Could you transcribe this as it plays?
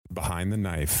Behind the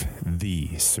Knife,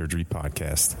 the surgery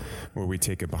podcast, where we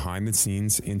take a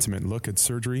behind-the-scenes, intimate look at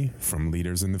surgery from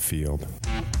leaders in the field.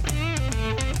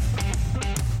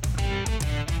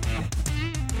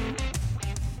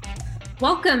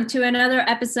 Welcome to another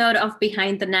episode of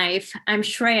Behind the Knife. I'm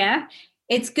Shreya.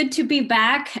 It's good to be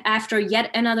back after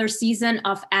yet another season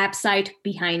of ABSITE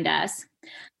behind us.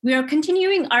 We are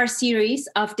continuing our series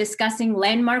of discussing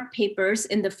landmark papers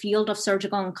in the field of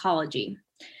surgical oncology.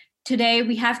 Today,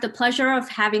 we have the pleasure of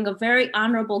having a very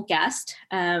honorable guest,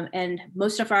 and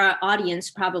most of our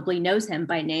audience probably knows him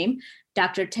by name,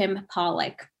 Dr. Tim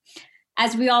Pollack.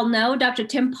 As we all know, Dr.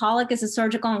 Tim Pollack is a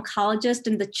surgical oncologist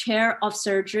in the chair of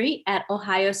surgery at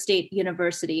Ohio State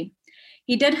University.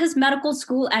 He did his medical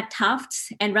school at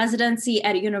Tufts and residency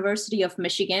at University of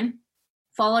Michigan,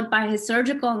 followed by his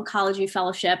surgical oncology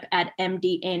fellowship at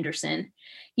MD Anderson.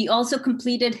 He also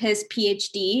completed his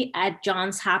PhD at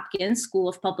Johns Hopkins School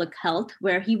of Public Health,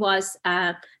 where he was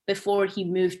before he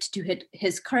moved to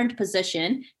his current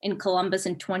position in Columbus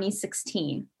in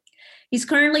 2016. He's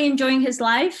currently enjoying his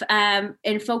life, and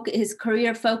his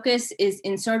career focus is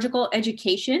in surgical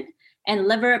education and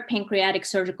liver pancreatic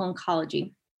surgical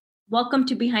oncology. Welcome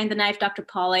to Behind the Knife, Dr.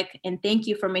 Pollack, and thank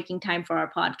you for making time for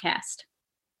our podcast.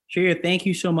 Shreya, thank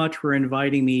you so much for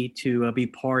inviting me to be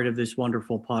part of this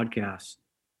wonderful podcast.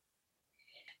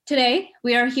 Today,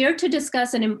 we are here to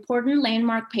discuss an important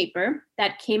landmark paper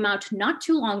that came out not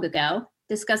too long ago,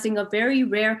 discussing a very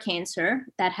rare cancer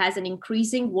that has an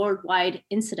increasing worldwide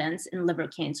incidence in liver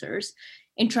cancers,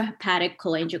 intrahepatic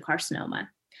cholangiocarcinoma.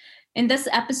 In this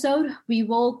episode, we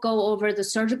will go over the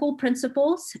surgical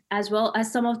principles as well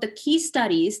as some of the key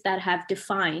studies that have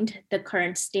defined the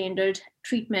current standard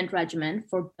treatment regimen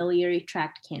for biliary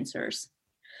tract cancers.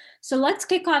 So let's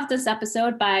kick off this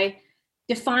episode by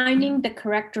defining the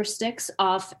characteristics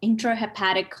of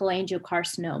intrahepatic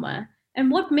cholangiocarcinoma and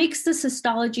what makes this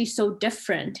histology so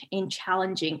different and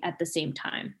challenging at the same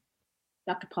time.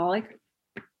 Dr. Pollack?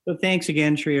 So thanks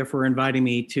again, Shreya, for inviting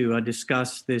me to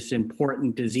discuss this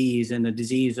important disease and a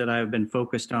disease that I've been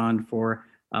focused on for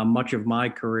much of my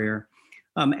career.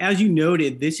 As you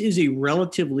noted, this is a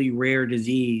relatively rare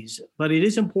disease, but it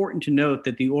is important to note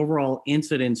that the overall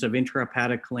incidence of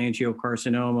intrahepatic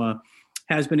cholangiocarcinoma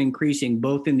has been increasing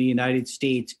both in the United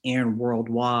States and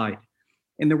worldwide.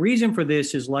 And the reason for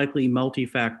this is likely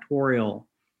multifactorial.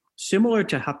 Similar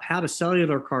to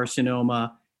hepatocellular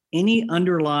carcinoma, any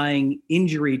underlying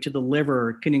injury to the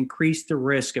liver can increase the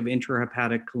risk of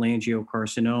intrahepatic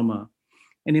cholangiocarcinoma.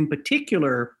 And in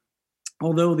particular,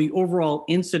 although the overall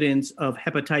incidence of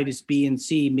hepatitis B and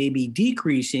C may be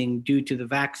decreasing due to the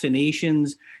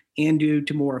vaccinations and due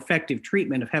to more effective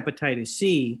treatment of hepatitis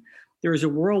C, there is a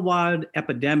worldwide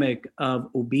epidemic of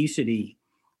obesity.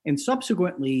 And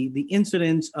subsequently, the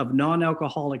incidence of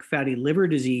non-alcoholic fatty liver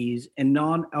disease and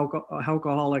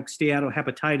non-alcoholic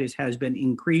steatohepatitis has been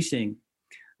increasing.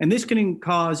 And this can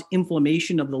cause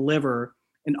inflammation of the liver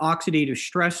and oxidative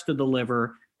stress to the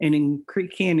liver and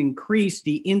can increase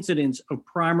the incidence of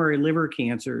primary liver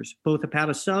cancers, both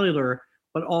hepatocellular,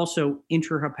 but also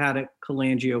intrahepatic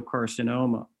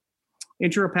cholangiocarcinoma.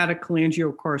 Intrahepatic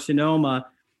cholangiocarcinoma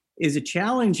is a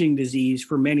challenging disease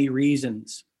for many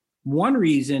reasons. One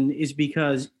reason is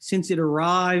because since it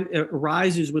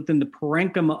arises within the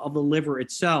parenchyma of the liver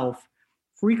itself,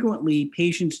 frequently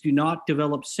patients do not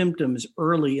develop symptoms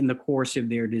early in the course of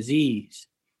their disease.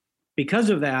 Because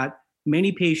of that,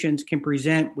 many patients can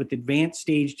present with advanced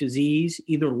stage disease,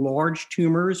 either large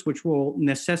tumors, which will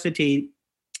necessitate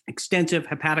extensive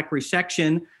hepatic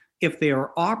resection if they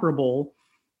are operable,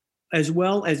 as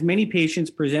well as many patients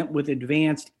present with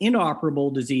advanced inoperable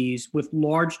disease with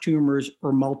large tumors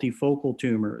or multifocal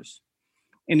tumors.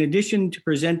 In addition to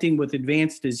presenting with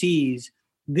advanced disease,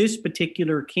 this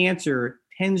particular cancer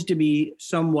tends to be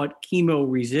somewhat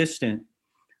chemo-resistant.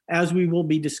 As we will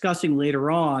be discussing later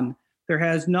on, there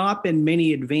has not been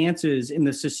many advances in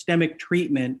the systemic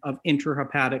treatment of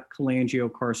intrahepatic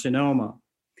cholangiocarcinoma.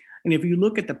 And if you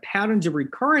look at the patterns of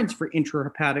recurrence for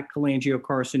intrahepatic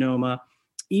cholangiocarcinoma,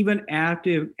 even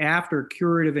after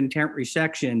curative intent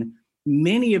resection,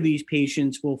 many of these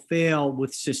patients will fail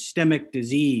with systemic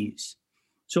disease.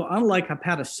 So unlike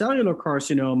hepatocellular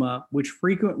carcinoma, which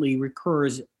frequently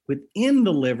recurs within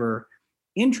the liver,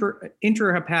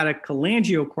 intrahepatic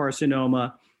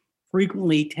cholangiocarcinoma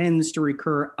frequently tends to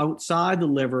recur outside the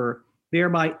liver,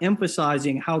 thereby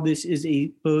emphasizing how this is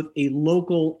both a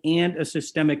local and a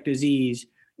systemic disease,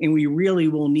 and we really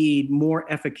will need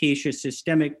more efficacious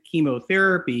systemic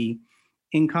chemotherapy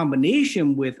in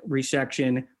combination with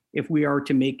resection if we are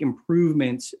to make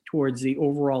improvements towards the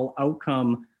overall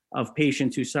outcome of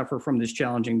patients who suffer from this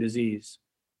challenging disease.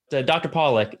 Dr.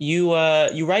 Pollack, you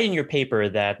write in your paper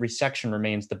that resection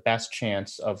remains the best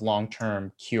chance of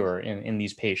long-term cure in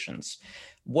these patients.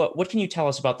 What can you tell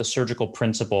us about the surgical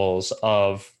principles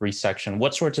of resection?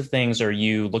 What sorts of things are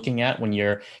you looking at when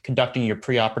you're conducting your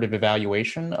preoperative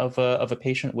evaluation of a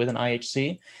patient with an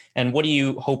IHC? And what are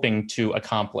you hoping to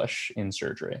accomplish in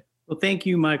surgery? Well, thank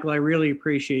you, Michael. I really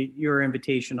appreciate your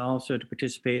invitation also to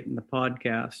participate in the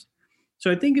podcast. So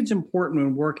I think it's important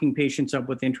when working patients up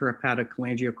with intrahepatic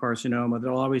cholangiocarcinoma that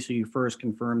obviously you first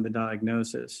confirm the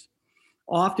diagnosis.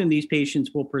 Often these patients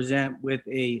will present with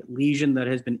a lesion that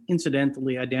has been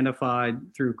incidentally identified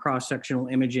through cross-sectional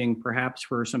imaging, perhaps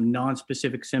for some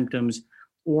non-specific symptoms,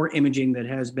 or imaging that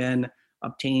has been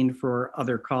obtained for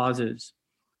other causes.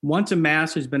 Once a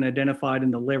mass has been identified in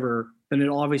the liver, then it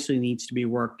obviously needs to be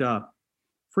worked up.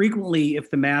 Frequently,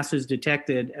 if the mass is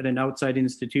detected at an outside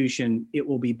institution, it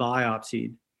will be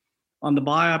biopsied. On the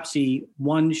biopsy,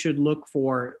 one should look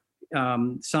for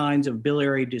signs of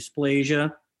biliary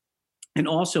dysplasia, and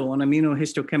also on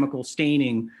immunohistochemical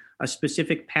staining, a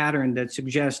specific pattern that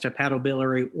suggests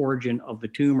hepatobiliary origin of the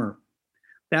tumor.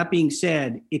 That being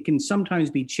said, it can sometimes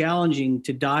be challenging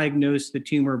to diagnose the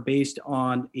tumor based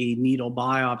on a needle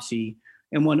biopsy,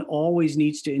 and one always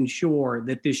needs to ensure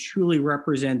that this truly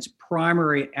represents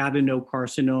primary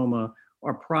adenocarcinoma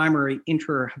or primary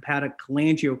intrahepatic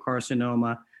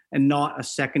cholangiocarcinoma and not a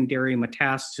secondary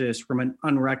metastasis from an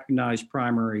unrecognized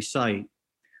primary site.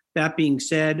 That being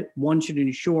said, one should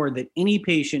ensure that any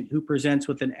patient who presents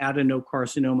with an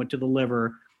adenocarcinoma to the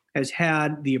liver has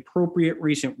had the appropriate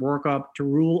recent workup to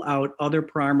rule out other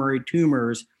primary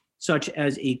tumors, such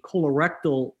as a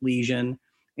colorectal lesion,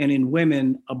 and in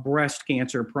women, a breast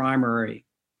cancer primary.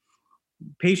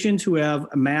 Patients who have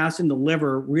a mass in the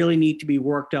liver really need to be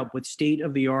worked up with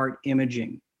state-of-the-art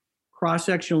imaging.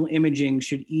 Cross-sectional imaging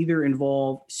should either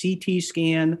involve CT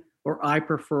scan or I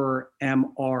prefer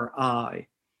MRI.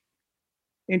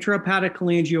 Intrahepatic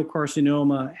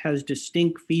cholangiocarcinoma has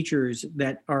distinct features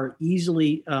that are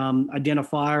easily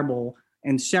identifiable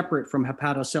and separate from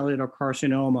hepatocellular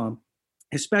carcinoma,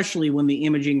 especially when the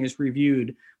imaging is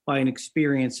reviewed by an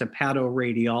experienced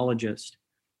hepatoradiologist.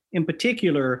 In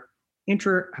particular,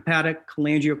 intrahepatic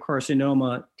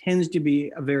cholangiocarcinoma tends to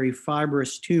be a very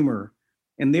fibrous tumor,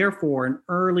 and therefore in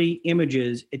early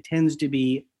images, it tends to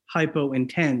be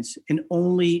hypointense and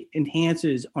only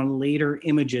enhances on later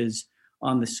images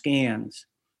on the scans.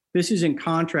 This is in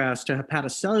contrast to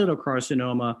hepatocellular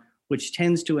carcinoma, which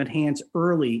tends to enhance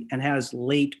early and has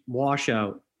late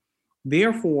washout.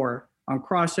 Therefore, on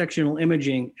cross-sectional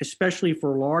imaging, especially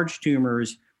for large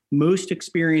tumors, most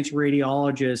experienced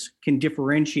radiologists can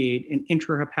differentiate an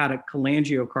intrahepatic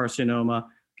cholangiocarcinoma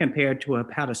compared to a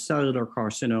hepatocellular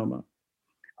carcinoma.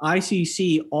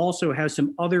 ICC also has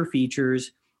some other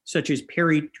features, such as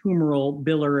peritumoral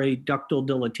biliary ductal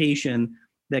dilatation,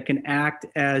 that can act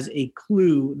as a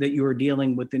clue that you are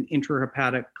dealing with an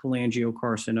intrahepatic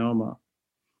cholangiocarcinoma.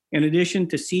 In addition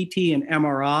to CT and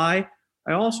MRI,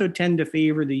 I also tend to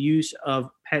favor the use of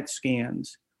PET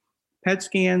scans. PET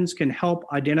scans can help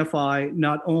identify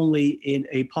not only in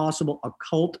a possible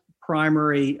occult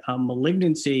primary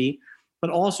malignancy,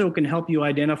 but also can help you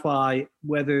identify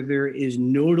whether there is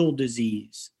nodal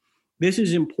disease. This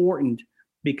is important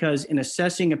because in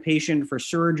assessing a patient for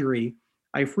surgery,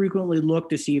 I frequently look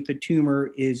to see if the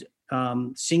tumor is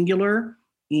singular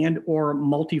and or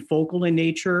multifocal in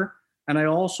nature. And I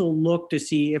also look to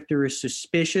see if there is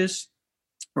suspicious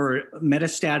or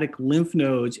metastatic lymph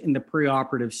nodes in the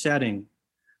preoperative setting.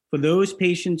 For those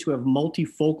patients who have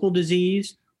multifocal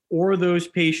disease or those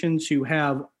patients who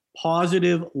have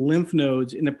positive lymph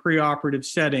nodes in the preoperative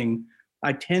setting,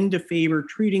 I tend to favor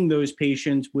treating those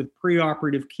patients with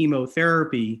preoperative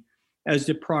chemotherapy, as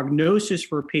the prognosis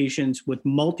for patients with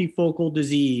multifocal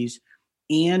disease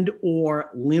and or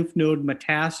lymph node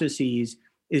metastases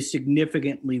is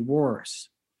significantly worse.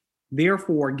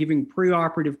 Therefore, giving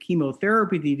preoperative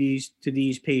chemotherapy to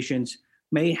these patients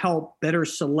may help better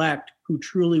select who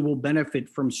truly will benefit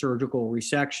from surgical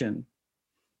resection.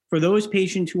 For those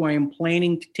patients who I am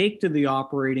planning to take to the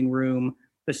operating room,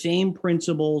 the same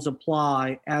principles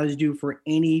apply as do for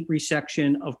any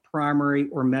resection of primary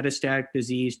or metastatic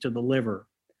disease to the liver.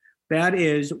 That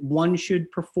is, one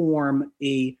should perform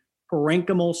a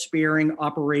parenchymal sparing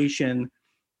operation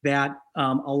that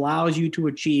allows you to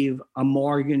achieve a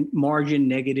margin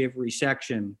negative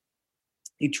resection.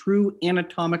 A true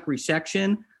anatomic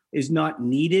resection is not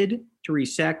needed to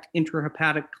resect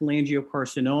intrahepatic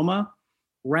cholangiocarcinoma.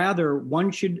 Rather, one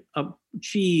should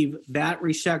achieve that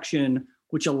resection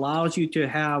which allows you to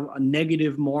have a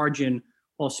negative margin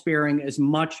while sparing as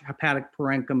much hepatic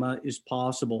parenchyma as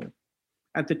possible.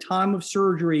 At the time of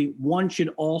surgery, one should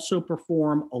also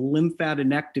perform a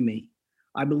lymphadenectomy.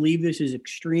 I believe this is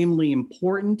extremely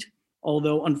important,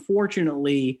 although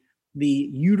unfortunately, the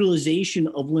utilization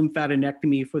of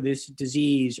lymphadenectomy for this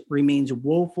disease remains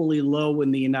woefully low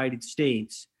in the United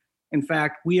States. In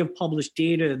fact, we have published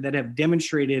data that have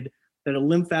demonstrated that a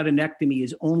lymphadenectomy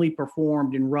is only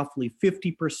performed in roughly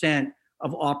 50%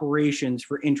 of operations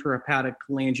for intrahepatic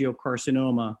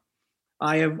cholangiocarcinoma.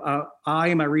 I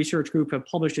and my research group have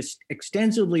published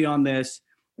extensively on this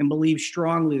and believe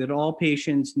strongly that all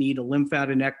patients need a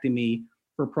lymphadenectomy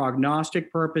for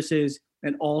prognostic purposes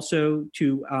and also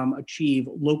to achieve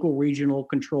local regional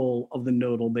control of the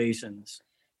nodal basins.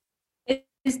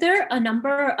 Is there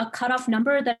a cutoff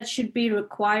number that should be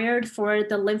required for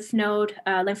the lymph node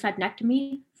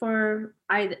lymphadenectomy for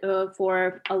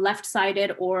a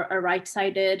left-sided or a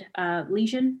right-sided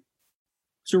lesion?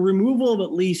 So removal of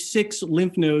at least 6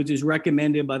 lymph nodes is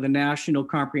recommended by the National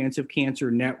Comprehensive Cancer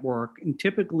Network. And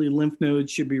typically lymph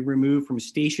nodes should be removed from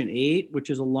station 8, which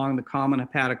is along the common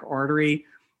hepatic artery,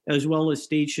 as well as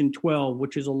station 12,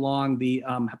 which is along the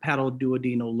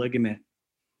hepatoduodenal ligament.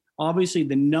 Obviously,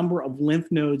 the number of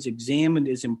lymph nodes examined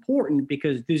is important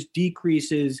because this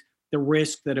decreases the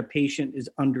risk that a patient is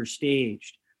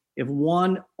understaged. If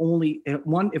one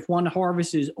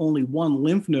harvests only one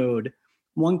lymph node,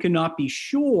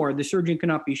 the surgeon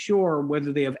cannot be sure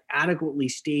whether they have adequately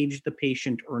staged the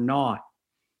patient or not.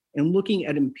 And looking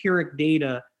at empiric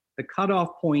data, the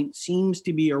cutoff point seems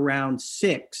to be around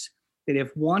 6, that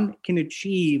if one can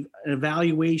achieve an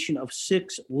evaluation of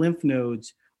 6 lymph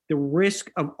nodes, the risk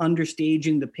of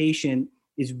understaging the patient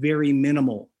is very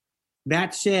minimal.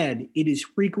 That said, it is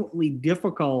frequently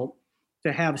difficult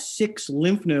to have 6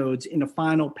 lymph nodes in a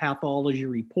final pathology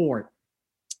report.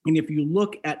 And if you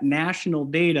look at national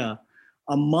data,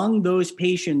 among those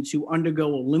patients who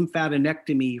undergo a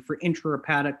lymphadenectomy for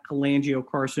intrahepatic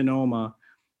cholangiocarcinoma,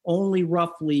 only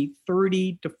roughly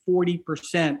 30 to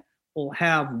 40% will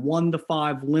have 1 to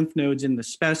 5 lymph nodes in the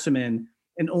specimen,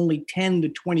 and only 10 to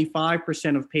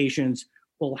 25% of patients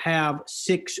will have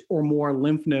 6 or more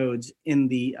lymph nodes in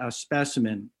the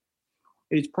specimen.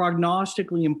 It is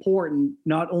prognostically important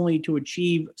not only to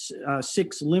achieve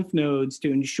 6 lymph nodes to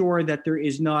ensure that there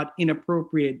is not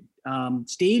inappropriate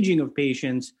staging of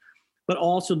patients, but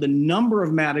also the number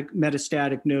of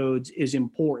metastatic nodes is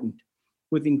important,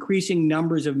 with increasing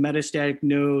numbers of metastatic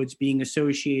nodes being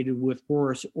associated with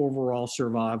worse overall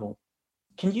survival.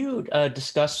 Can you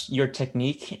discuss your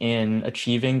technique in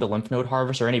achieving the lymph node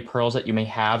harvest, or any pearls that you may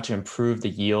have to improve the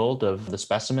yield of the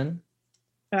specimen?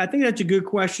 I think that's a good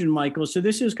question, Michael. So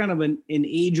this is kind of an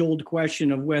age-old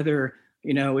question of whether,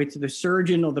 it's the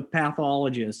surgeon or the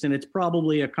pathologist, and it's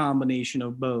probably a combination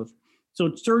of both.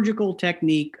 So surgical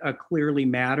technique clearly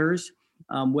matters,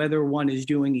 whether one is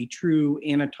doing a true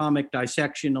anatomic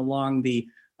dissection along the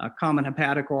common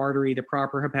hepatic artery, the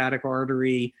proper hepatic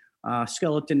artery,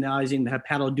 skeletonizing the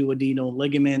hepatoduodenal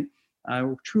ligament,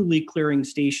 truly clearing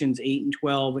stations 8 and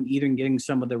 12, and even getting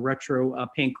some of the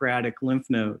retropancreatic lymph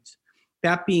nodes.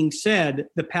 That being said,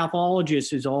 the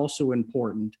pathologist is also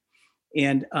important.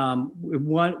 And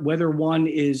whether one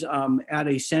is at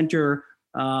a center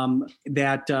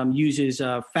that uses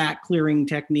fat clearing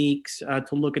techniques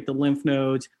to look at the lymph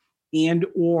nodes, and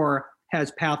or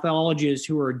has pathologists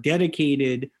who are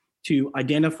dedicated to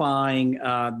identifying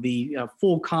the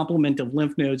full complement of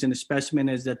lymph nodes in the specimen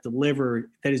that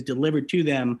is delivered to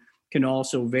them, can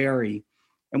also vary.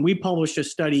 And we published a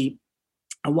study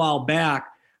a while back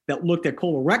that looked at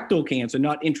colorectal cancer,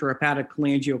 not intrahepatic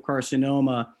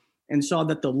cholangiocarcinoma, and saw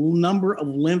that the number of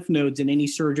lymph nodes in any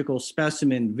surgical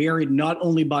specimen varied not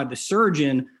only by the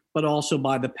surgeon, but also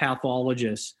by the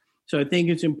pathologist. So I think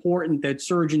it's important that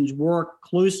surgeons work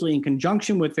closely in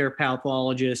conjunction with their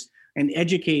pathologists and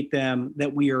educate them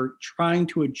that we are trying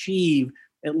to achieve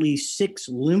at least 6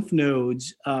 lymph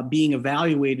nodes being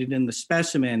evaluated in the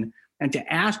specimen, and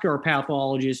to ask our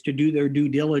pathologists to do their due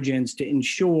diligence to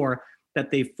ensure that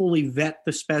they fully vet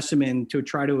the specimen to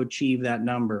try to achieve that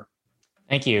number.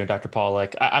 Thank you, Dr.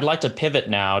 Pollack. I'd like to pivot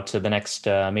now to the next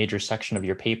major section of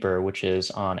your paper, which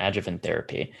is on adjuvant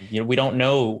therapy. We don't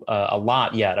know a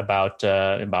lot yet about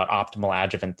optimal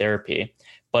adjuvant therapy,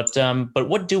 but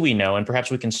what do we know? And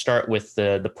perhaps we can start with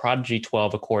the Prodigy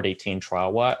 12 Accord 18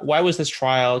 trial. Why was this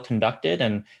trial conducted,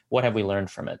 and what have we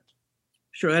learned from it?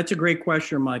 Sure, that's a great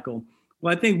question, Michael.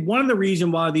 Well, I think one of the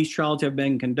reasons why these trials have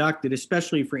been conducted,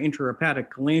 especially for intrahepatic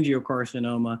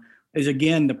cholangiocarcinoma, is,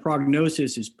 again, the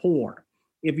prognosis is poor.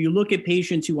 If you look at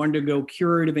patients who undergo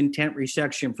curative intent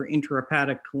resection for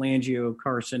intrahepatic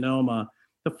cholangiocarcinoma,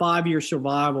 the 5-year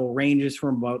survival ranges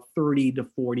from about 30 to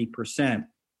 40%.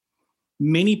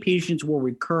 many patients will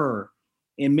recur,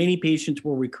 and many patients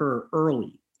will recur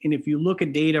early. And if you look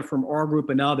at data from our group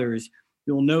and others,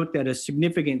 you'll note that a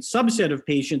significant subset of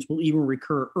patients will even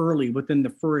recur early within the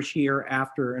first year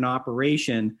after an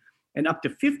operation, and up to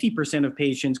 50% of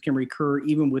patients can recur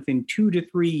even within 2 to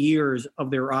 3 years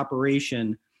of their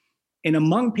operation. And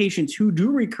among patients who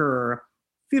do recur,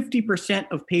 50%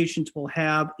 of patients will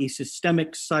have a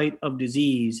systemic site of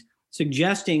disease,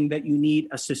 suggesting that you need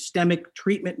a systemic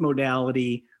treatment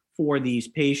modality for these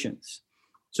patients.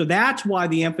 So that's why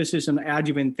the emphasis on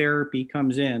adjuvant therapy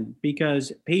comes in,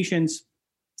 because patients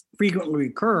frequently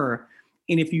recur.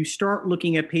 And if you start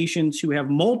looking at patients who have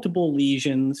multiple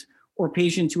lesions or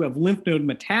patients who have lymph node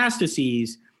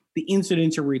metastases, the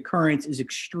incidence of recurrence is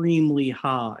extremely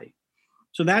high.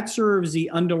 So that serves the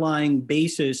underlying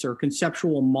basis or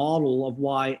conceptual model of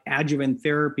why adjuvant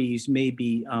therapies may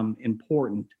be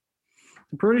important.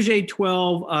 The Protégé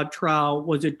 12 trial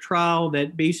was a trial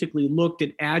that basically looked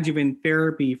at adjuvant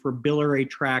therapy for biliary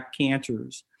tract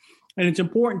cancers. And it's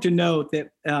important to note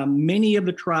that many of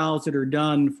the trials that are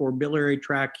done for biliary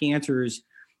tract cancers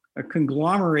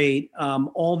conglomerate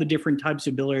all the different types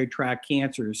of biliary tract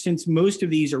cancers. Since most of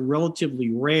these are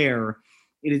relatively rare,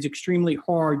 it is extremely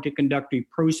hard to conduct a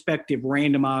prospective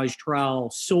randomized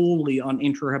trial solely on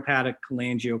intrahepatic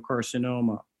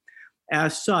cholangiocarcinoma.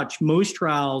 As such, most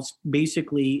trials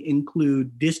basically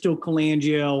include distal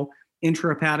cholangio,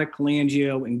 intrahepatic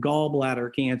cholangio, and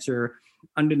gallbladder cancer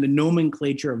under the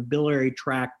nomenclature of biliary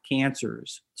tract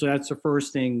cancers. So that's the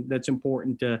first thing that's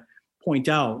important to point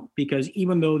out, because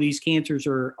even though these cancers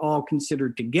are all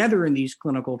considered together in these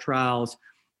clinical trials,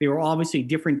 they are obviously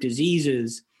different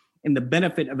diseases, and the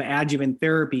benefit of adjuvant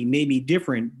therapy may be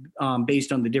different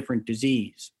based on the different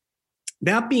disease.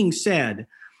 That being said,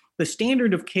 the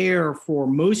standard of care for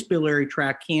most biliary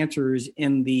tract cancers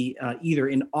in the either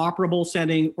inoperable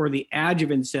setting or the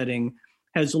adjuvant setting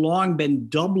has long been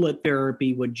doublet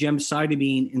therapy with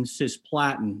gemcitabine and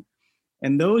cisplatin.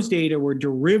 And those data were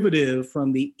derivative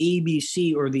from the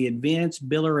ABC, or the Advanced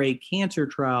Biliary Cancer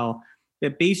Trial,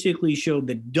 that basically showed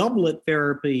that doublet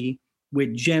therapy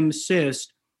with gem-cis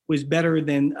was better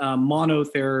than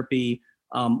monotherapy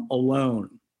alone.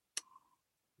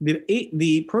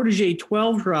 The Protégé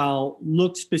 12 trial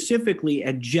looked specifically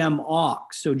at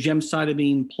GEM-OX, so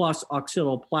gemcitabine plus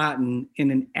oxaliplatin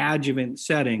in an adjuvant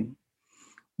setting.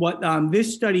 What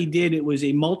this study did, it was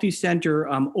a multi-center,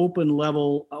 open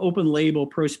label,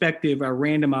 prospective,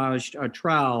 randomized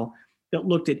trial that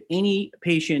looked at any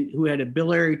patient who had a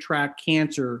biliary tract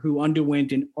cancer who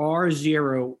underwent an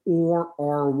R0 or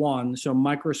R1, so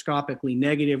microscopically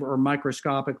negative or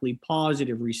microscopically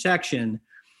positive resection,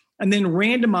 and then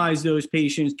randomized those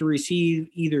patients to receive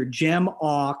either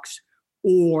GEM-OX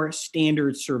or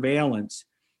standard surveillance.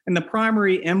 And the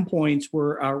primary endpoints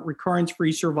were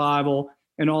recurrence-free survival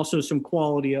and also some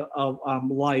quality of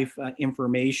life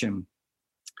information.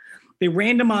 They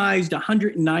randomized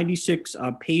 196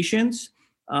 patients,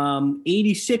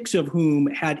 86 of whom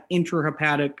had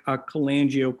intrahepatic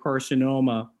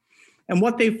cholangiocarcinoma. And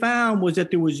what they found was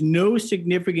that there was no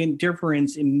significant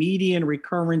difference in median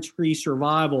recurrence-free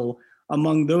survival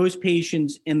among those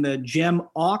patients in the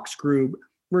GEM-OX group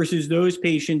versus those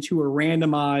patients who were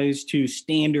randomized to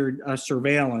standard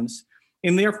surveillance.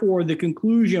 And therefore, the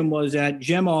conclusion was that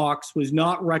GEM-OX was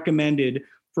not recommended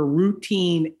for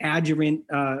routine adjuvant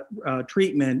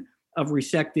treatment of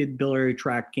resected biliary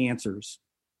tract cancers.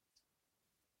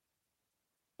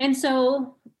 And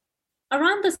so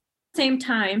around the same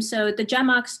time, so the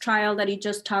GEM-OX trial that he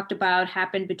just talked about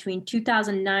happened between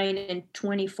 2009 and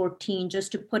 2014,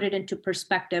 just to put it into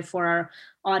perspective for our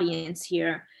audience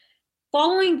here.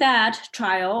 Following that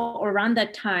trial, or around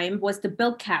that time, was the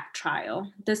BILCAP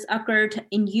trial. This occurred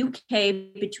in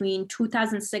UK between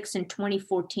 2006 and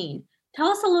 2014. Tell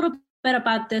us a little bit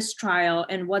about this trial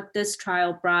and what this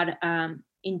trial brought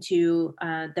into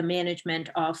the management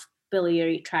of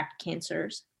biliary tract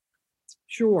cancers.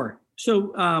 Sure.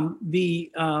 So the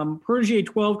Protégé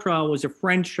 12 trial was a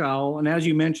French trial, and as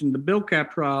you mentioned, the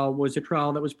BILCAP trial was a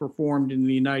trial that was performed in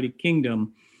the United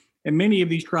Kingdom. And many of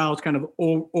these trials kind of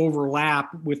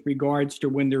overlap with regards to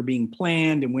when they're being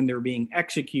planned and when they're being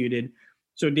executed.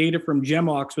 So data from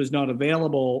GEM-OX was not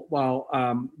available while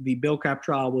the BILCAP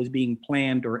trial was being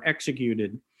planned or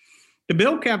executed. The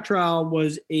BILCAP trial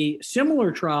was a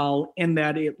similar trial in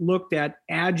that it looked at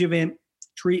adjuvant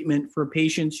treatment for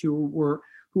patients who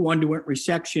underwent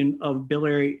resection of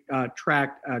biliary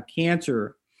tract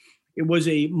cancer. It was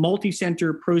a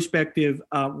multi-center prospective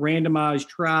randomized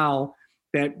trial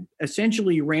that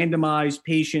essentially randomized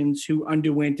patients who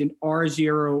underwent an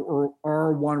R0 or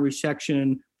R1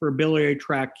 resection for biliary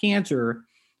tract cancer.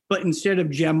 but instead of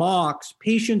GEMOX,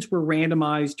 patients were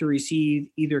randomized to receive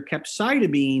either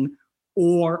capecitabine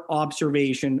or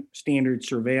observation standard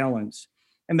surveillance.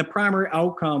 And the primary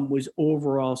outcome was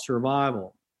overall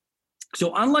survival.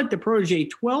 So unlike the Protégé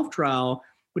 12 trial,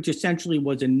 which essentially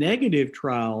was a negative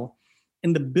trial,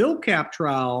 in the BILCAP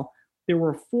trial, there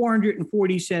were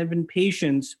 447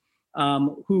 patients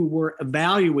who were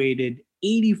evaluated,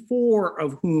 84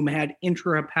 of whom had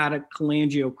intrahepatic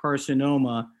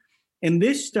cholangiocarcinoma. And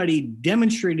this study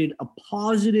demonstrated a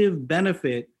positive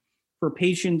benefit for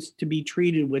patients to be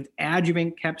treated with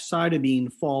adjuvant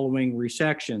capecitabine following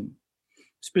resection.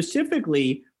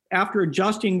 Specifically, after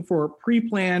adjusting for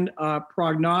pre-planned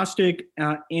prognostic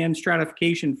and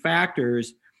stratification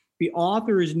factors, the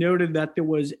authors noted that there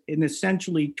was an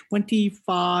essentially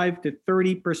 25 to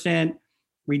 30%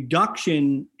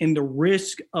 reduction in the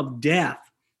risk of death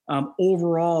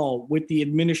overall with the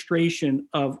administration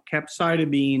of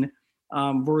capecitabine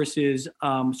versus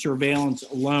surveillance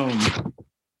alone.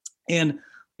 And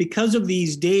because of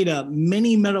these data,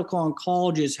 many medical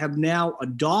oncologists have now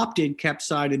adopted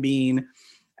capecitabine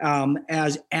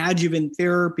as adjuvant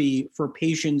therapy for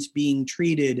patients being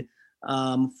treated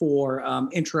for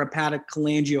intrahepatic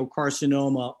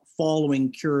cholangiocarcinoma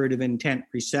following curative intent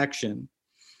resection.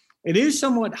 It is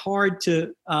somewhat hard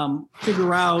to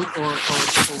figure out or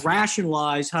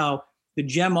rationalize how the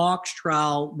GEMOX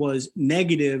trial was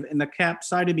negative and the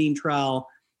capecitabine trial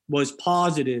was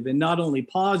positive, and not only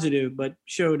positive, but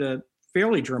showed a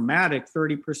fairly dramatic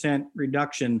 30%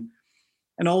 reduction.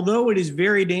 And although it is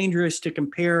very dangerous to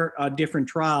compare different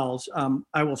trials,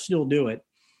 I will still do it.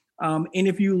 And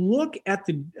if you look at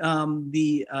the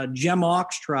GEMOX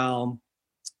trial,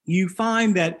 you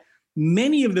find that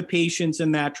many of the patients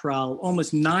in that trial,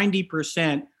 almost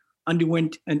 90%,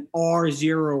 underwent an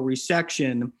R0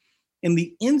 resection, and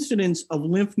the incidence of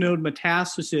lymph node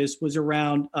metastasis was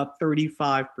around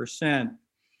 35%.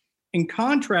 In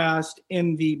contrast,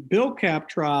 in the BILCAP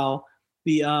trial,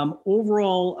 the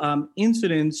overall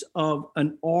incidence of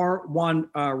an R1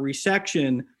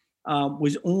 resection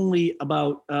was only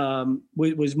about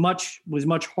was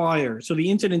much higher. So the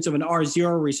incidence of an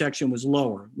R0 resection was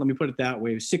lower. Let me put it that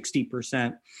way,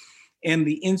 60%, and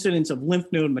the incidence of lymph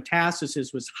node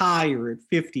metastasis was higher at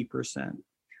 50%.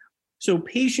 So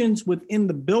patients within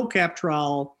the BILCAP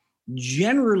trial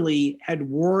generally had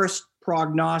worse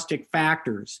prognostic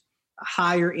factors, a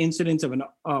higher incidence of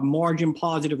a margin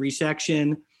positive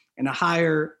resection, and a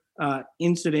higher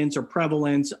incidence or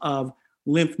prevalence of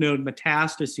lymph node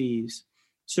metastases.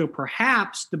 So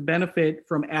perhaps the benefit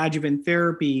from adjuvant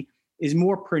therapy is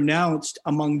more pronounced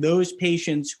among those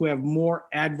patients who have more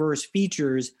adverse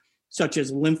features, such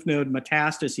as lymph node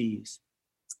metastases.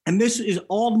 And this is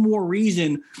all the more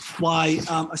reason why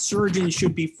a surgeon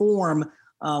should perform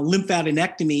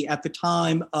lymphadenectomy at the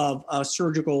time of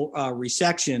surgical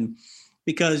resection,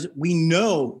 because we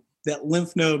know that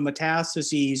lymph node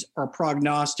metastases are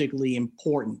prognostically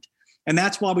important. And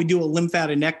that's why we do a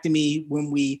lymphadenectomy when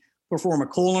we perform a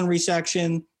colon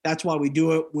resection. That's why we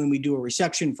do it when we do a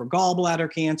resection for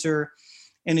gallbladder cancer.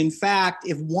 And in fact,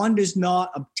 if one does not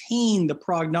obtain the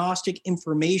prognostic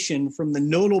information from the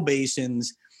nodal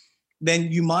basins,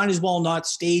 then you might as well not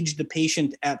stage the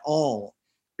patient at all,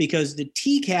 because the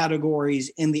T categories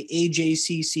in the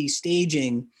AJCC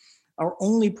staging are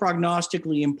only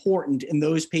prognostically important in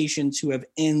those patients who have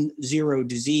N0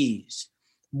 disease.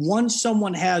 Once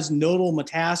someone has nodal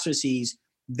metastases,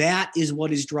 that is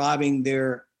what is driving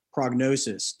their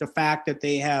prognosis. The fact that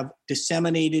they have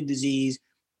disseminated disease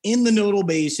in the nodal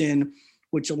basin,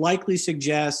 which likely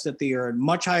suggests that they are at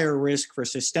much higher risk for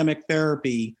systemic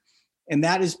therapy. And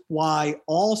that is why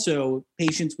also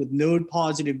patients with node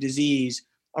positive disease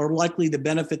are likely to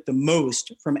benefit the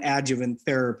most from adjuvant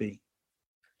therapy.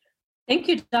 Thank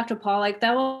you, Dr. Pollack.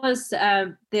 That was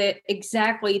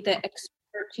exactly the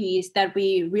expertise that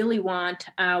we really want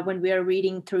when we are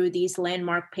reading through these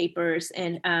landmark papers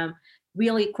and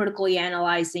really critically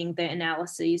analyzing the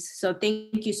analyses. So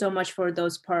thank you so much for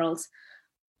those pearls.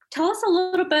 Tell us a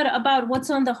little bit about what's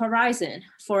on the horizon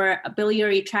for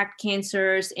biliary tract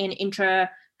cancers and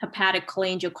intrahepatic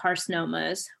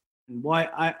cholangiocarcinomas. Why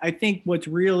I think what's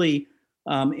really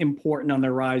important on the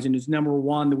horizon is, number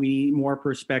one, that we need more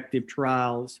prospective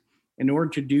trials. In order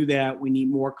to do that, we need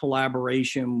more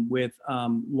collaboration with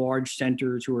large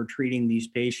centers who are treating these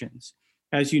patients.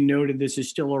 As you noted, this is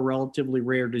still a relatively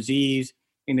rare disease,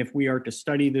 and if we are to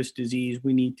study this disease,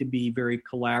 we need to be very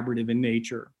collaborative in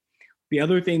nature. The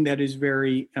other thing that is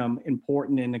very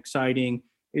important and exciting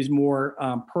is more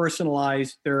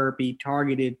personalized therapy,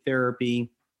 targeted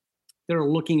therapy that are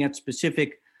looking at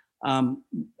specific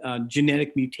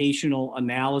genetic mutational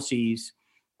analyses.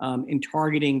 in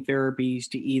targeting therapies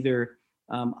to either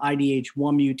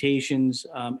IDH1 mutations,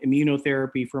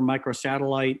 immunotherapy for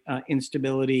microsatellite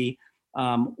instability,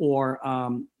 or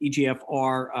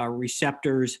EGFR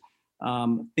receptors,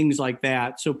 things like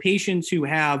that. So patients who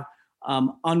have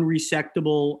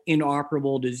unresectable,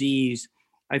 inoperable disease,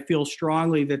 I feel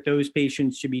strongly that those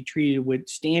patients should be treated with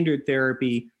standard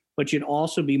therapy, but should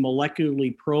also be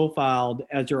molecularly profiled,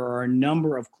 as there are a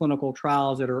number of clinical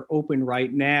trials that are open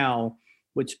right now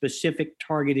with specific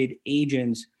targeted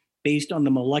agents based on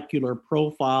the molecular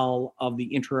profile of the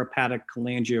intrahepatic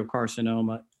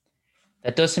cholangiocarcinoma.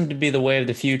 That does seem to be the way of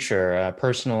the future,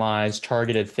 personalized,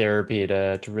 targeted therapy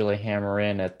to really hammer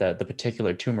in at the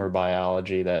particular tumor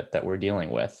biology that we're dealing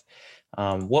with.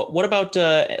 What about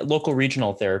local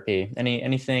regional therapy?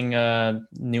 Anything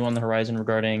new on the horizon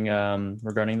regarding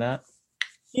that?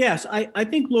 Yes, I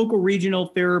think local regional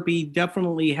therapy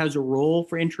definitely has a role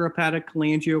for intrahepatic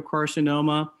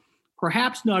cholangiocarcinoma,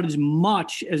 perhaps not as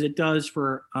much as it does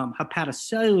for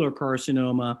hepatocellular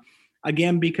carcinoma,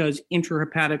 again, because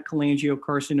intrahepatic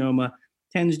cholangiocarcinoma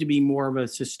tends to be more of a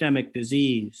systemic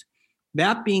disease.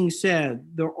 That being said,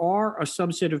 there are a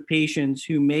subset of patients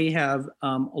who may have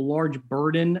a large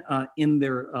burden in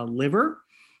their liver.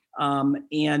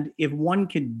 And if one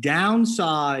could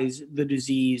downsize the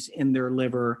disease in their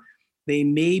liver, they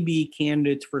may be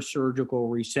candidates for surgical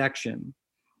resection.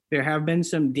 There have been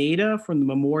some data from the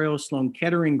Memorial Sloan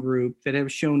Kettering group that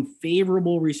have shown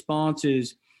favorable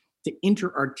responses to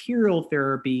intra-arterial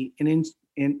therapy, and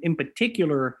in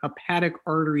particular, hepatic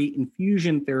artery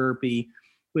infusion therapy,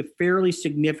 with fairly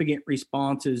significant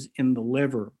responses in the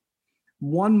liver.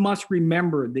 One must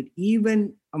remember that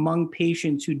even among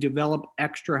patients who develop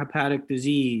extrahepatic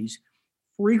disease,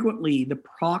 frequently the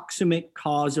proximate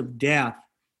cause of death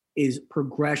is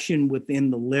progression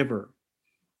within the liver.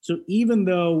 So even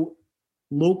though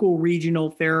local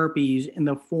regional therapies in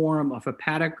the form of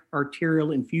hepatic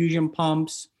arterial infusion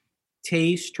pumps,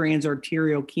 TACE,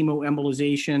 transarterial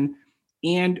chemoembolization,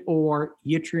 and or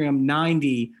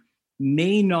yttrium-90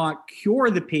 may not cure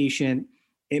the patient,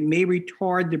 it may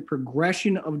retard the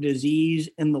progression of disease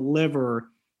in the liver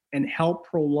and help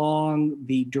prolong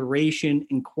the duration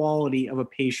and quality of a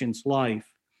patient's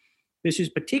life. This is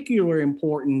particularly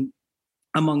important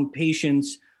among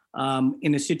patients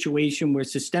in a situation where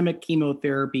systemic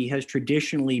chemotherapy has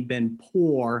traditionally been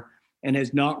poor and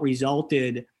has not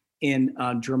resulted in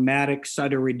dramatic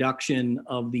cytoreduction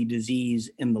of the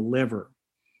disease in the liver.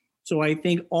 So I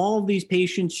think all of these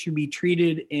patients should be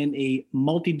treated in a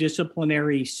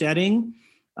multidisciplinary setting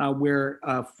where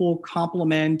a full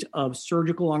complement of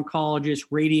surgical oncologists,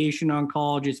 radiation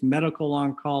oncologists, medical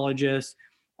oncologists,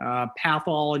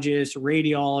 pathologists,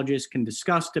 radiologists can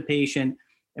discuss the patient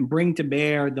and bring to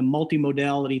bear the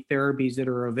multimodality therapies that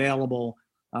are available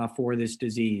for this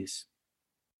disease.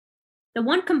 The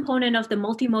one component of the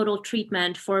multimodal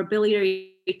treatment for biliary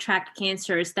tract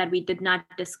cancers that we did not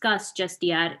discuss just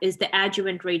yet is the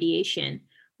adjuvant radiation.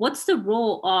 What's the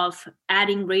role of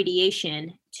adding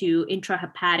radiation to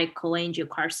intrahepatic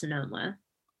cholangiocarcinoma?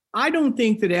 I don't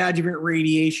think that adjuvant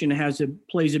radiation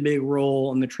plays a big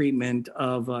role in the treatment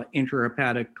of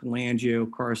intrahepatic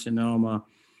cholangiocarcinoma.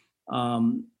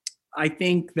 I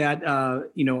think that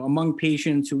among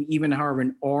patients who even have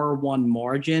an R1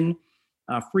 margin,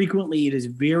 frequently it is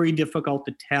very difficult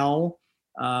to tell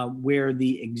where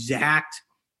the exact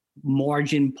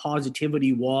margin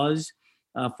positivity was.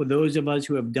 For those of us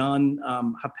who have done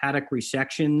hepatic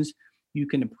resections, you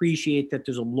can appreciate that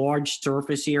there's a large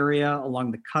surface area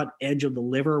along the cut edge of the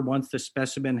liver once the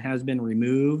specimen has been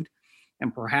removed.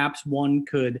 And perhaps one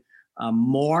could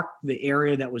mark the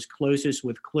area that was closest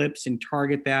with clips and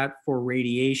target that for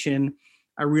radiation.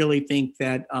 I really think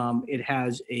that it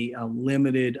has a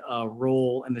limited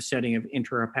role in the setting of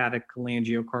intrahepatic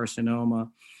cholangiocarcinoma.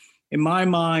 In my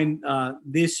mind,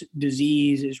 this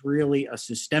disease is really a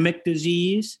systemic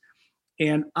disease.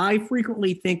 And I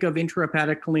frequently think of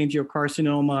intrahepatic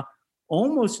cholangiocarcinoma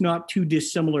almost not too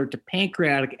dissimilar to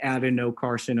pancreatic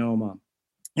adenocarcinoma,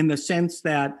 in the sense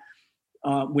that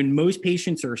when most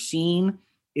patients are seen,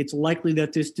 it's likely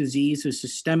that this disease is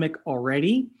systemic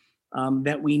already,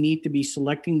 that we need to be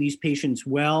selecting these patients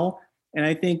well. And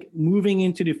I think moving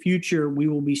into the future, we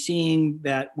will be seeing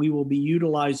that we will be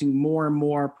utilizing more and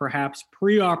more perhaps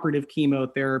preoperative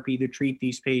chemotherapy to treat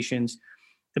these patients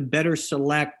to better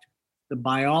select the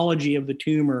biology of the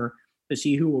tumor to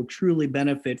see who will truly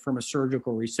benefit from a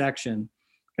surgical resection.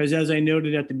 Because as I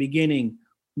noted at the beginning,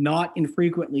 not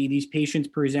infrequently, these patients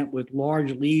present with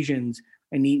large lesions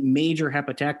and need major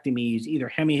hepatectomies, either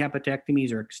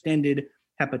hemihepatectomies or extended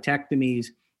hepatectomies.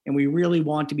 And we really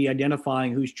want to be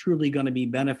identifying who's truly going to be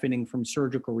benefiting from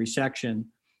surgical resection.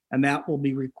 And that will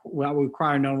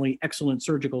require not only excellent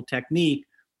surgical technique,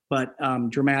 but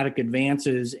dramatic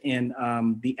advances in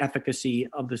the efficacy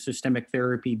of the systemic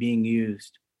therapy being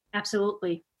used.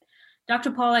 Absolutely.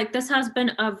 Dr. Pollack, this has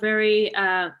been a very,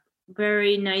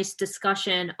 very nice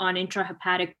discussion on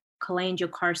intrahepatic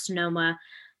cholangiocarcinoma.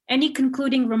 Any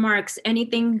concluding remarks,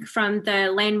 anything from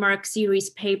the Landmark Series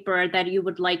paper that you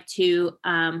would like to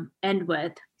end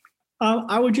with?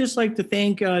 I would just like to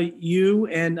thank you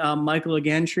and Michael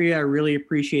again, Shreya. I really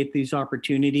appreciate these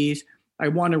opportunities. I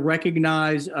want to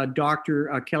recognize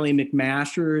Dr. Kelly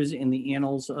McMasters in the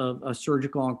Annals of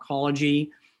Surgical Oncology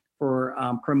for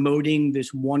promoting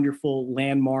this wonderful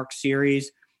Landmark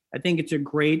Series. I think it's a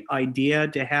great idea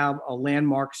to have a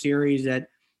Landmark Series that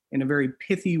in a very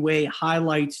pithy way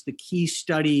highlights the key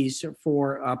studies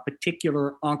for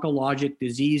particular oncologic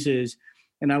diseases.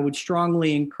 And I would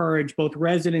strongly encourage both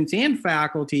residents and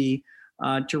faculty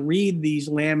to read these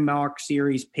Landmark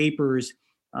Series papers,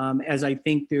 as I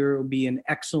think there will be an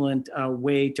excellent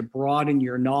way to broaden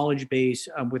your knowledge base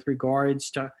with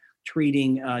regards to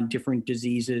treating different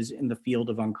diseases in the field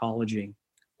of oncology.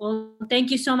 Well,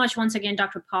 thank you so much once again,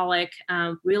 Dr. Pollack.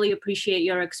 Really appreciate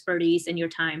your expertise and your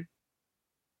time.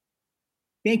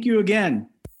 Thank you again.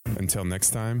 Until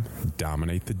next time,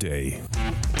 dominate the day.